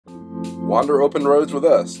Wander open roads with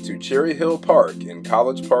us to Cherry Hill Park in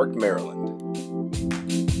College Park, Maryland.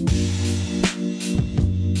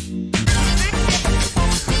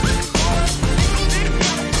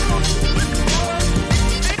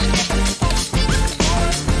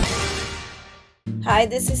 Hi,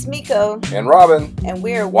 this is Miko. And Robin. And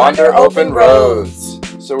we're Wander Open Roads.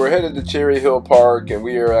 So we're headed to Cherry Hill Park, and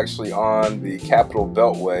we are actually on the Capitol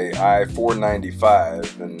Beltway,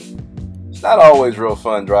 I-495. And it's not always real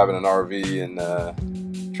fun driving an RV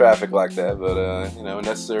in traffic like that, but, a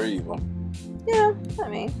necessary evil. Yeah, I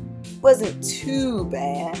mean, wasn't too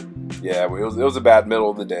bad. Yeah, it was a bad middle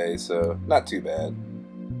of the day, so not too bad.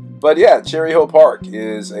 But yeah, Cherry Hill Park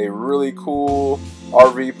is a really cool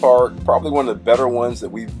RV park, probably one of the better ones that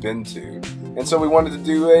we've been to. And so we wanted to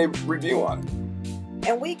do a review on it.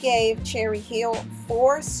 And we gave Cherry Hill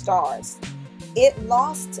 4 stars. It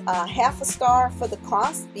lost half a star for the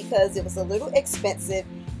cost because it was a little expensive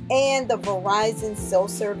and the Verizon cell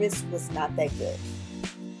service was not that good.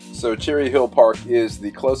 So Cherry Hill Park is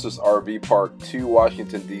the closest RV park to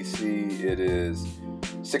Washington, D.C. It is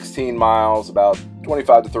 16 miles, about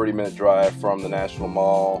 25 to 30 minute drive from the National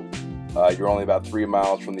Mall. You're only about 3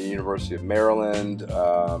 miles from the University of Maryland,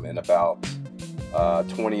 and about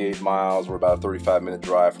 28 miles, or about a 35-minute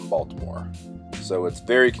drive from Baltimore. So it's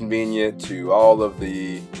very convenient to all of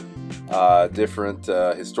the different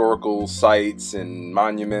historical sites and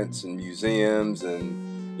monuments and museums,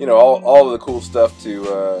 and all of the cool stuff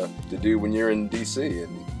to do when you're in DC.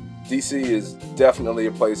 And DC is definitely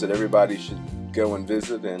a place that everybody should go and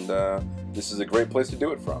visit, and this is a great place to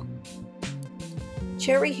do it from.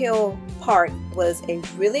 Cherry Hill Park was a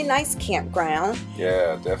really nice campground.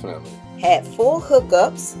 Yeah, definitely. Had full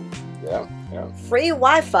hookups. Yeah. Free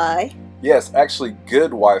Wi-Fi. Yes, actually good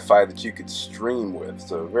Wi-Fi that you could stream with.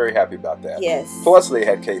 So very happy about that. Yes. Plus they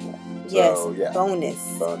had cable. Yes. So, yeah.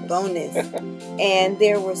 Bonus. And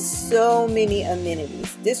there were so many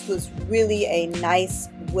amenities. This was really a nice,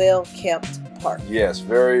 well-kept park. Yes,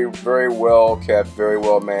 very, very well kept, very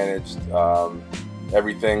well managed.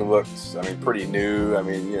 Everything looked, pretty new.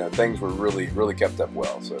 Things were really, really kept up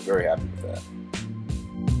well. So very happy with that.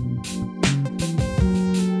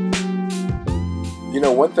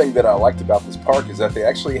 One thing that I liked about this park is that they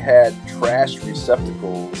actually had trash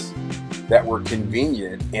receptacles that were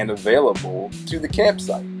convenient and available to the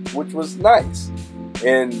campsite, which was nice.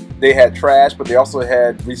 And they had trash, but they also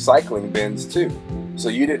had recycling bins too. So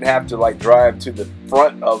you didn't have to drive to the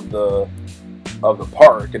front of the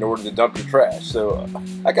park in order to dump your trash. So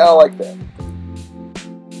I kind of like that.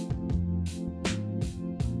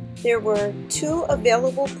 There were 2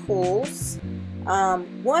 available pools.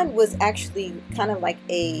 One was actually kind of like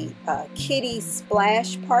a kiddie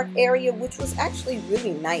splash park area, which was actually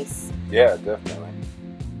really nice. Yeah, definitely.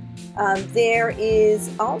 There is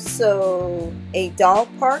also a dog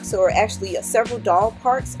park, or actually several dog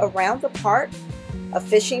parks around the park, a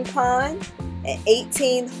fishing pond, an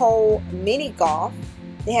 18-hole mini golf.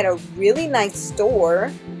 They had a really nice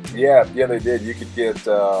store. Yeah, they did. You could get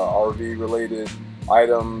RV-related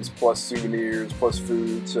items, plus souvenirs, plus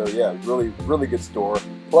food. So yeah, really, really good store.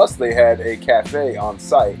 Plus they had a cafe on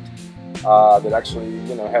site that actually,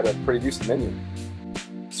 had a pretty decent menu.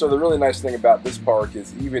 So the really nice thing about this park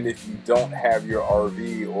is even if you don't have your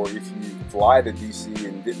RV, or if you fly to DC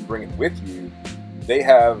and didn't bring it with you, they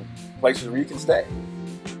have places where you can stay.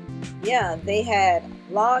 Yeah, they had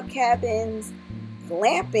log cabins,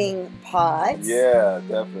 glamping pods. Yeah,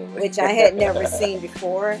 definitely. Which I had never seen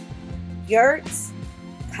before. Yurts,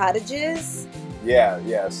 cottages.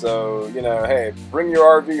 Yeah. So, hey, bring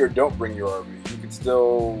your RV or don't bring your RV. You can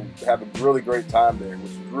still have a really great time there,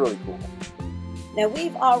 which is really cool. Now,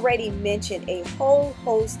 we've already mentioned a whole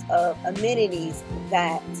host of amenities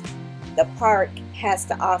that the park has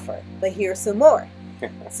to offer, but here's some more.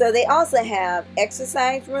 So they also have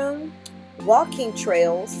exercise room, walking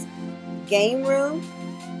trails, game room,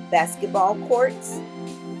 basketball courts,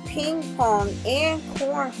 ping pong and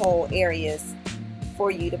cornhole areas for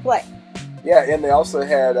you to play. Yeah, and they also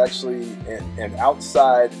had actually an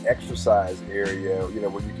outside exercise area,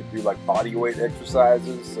 where you could do body weight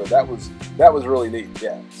exercises. So that was really neat.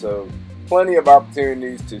 Yeah. So plenty of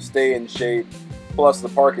opportunities to stay in shape. Plus the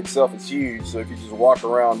park itself is huge, so if you just walk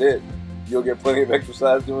around it, you'll get plenty of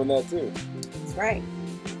exercise doing that too. That's right.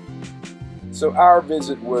 So our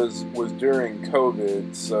visit was during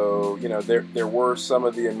COVID, so there were some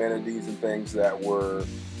of the amenities and things that were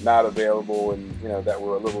not available, and that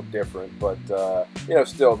were a little different. But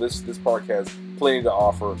still, this park has plenty to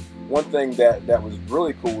offer. One thing that was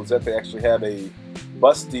really cool was that they actually have a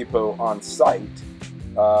bus depot on site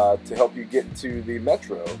to help you get to the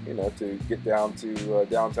metro, to get down to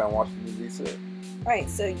downtown Washington, D.C. Right,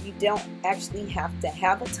 so you don't actually have to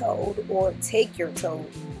have a toad or take your toad.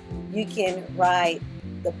 You can ride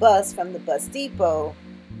the bus from the bus depot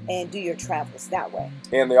and do your travels that way.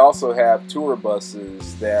 And they also have tour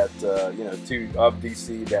buses that, of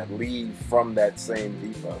DC that leave from that same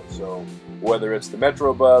depot. So whether it's the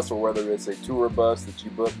Metro bus or whether it's a tour bus that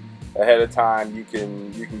you book ahead of time, you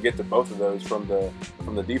can get to both of those from the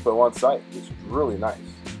depot on site, which is really nice.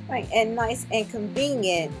 Right, and nice and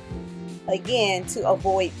convenient, again, to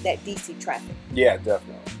avoid that DC traffic. Yeah,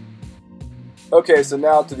 definitely. Okay, so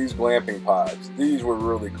now to these glamping pods. These were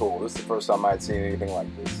really cool. This is the first time I'd seen anything like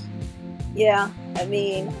this. Yeah, I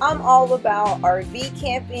mean, I'm all about RV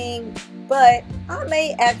camping, but I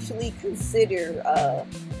may actually consider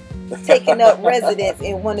taking up residence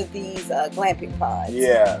in one of these glamping pods.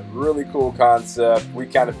 Yeah, really cool concept. We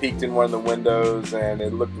kind of peeked in one of the windows and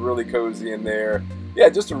it looked really cozy in there. Yeah,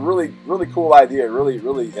 just a really, really cool idea. Really,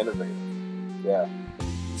 really innovative. Yeah.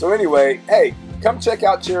 So anyway, hey, come check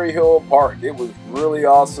out Cherry Hill Park. It was really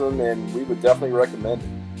awesome and we would definitely recommend it.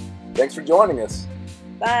 Thanks for joining us.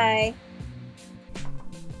 Bye.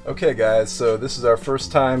 Okay guys, so this is our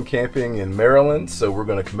first time camping in Maryland, so we're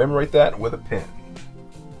going to commemorate that with a pin.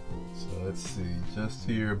 So let's see, just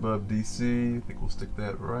here above DC, I think we'll stick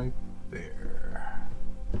that right there.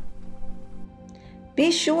 Be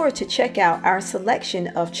sure to check out our selection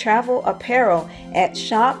of travel apparel at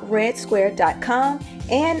shopredsquare.com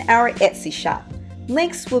and our Etsy shop.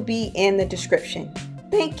 Links will be in the description.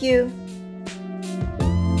 Thank you.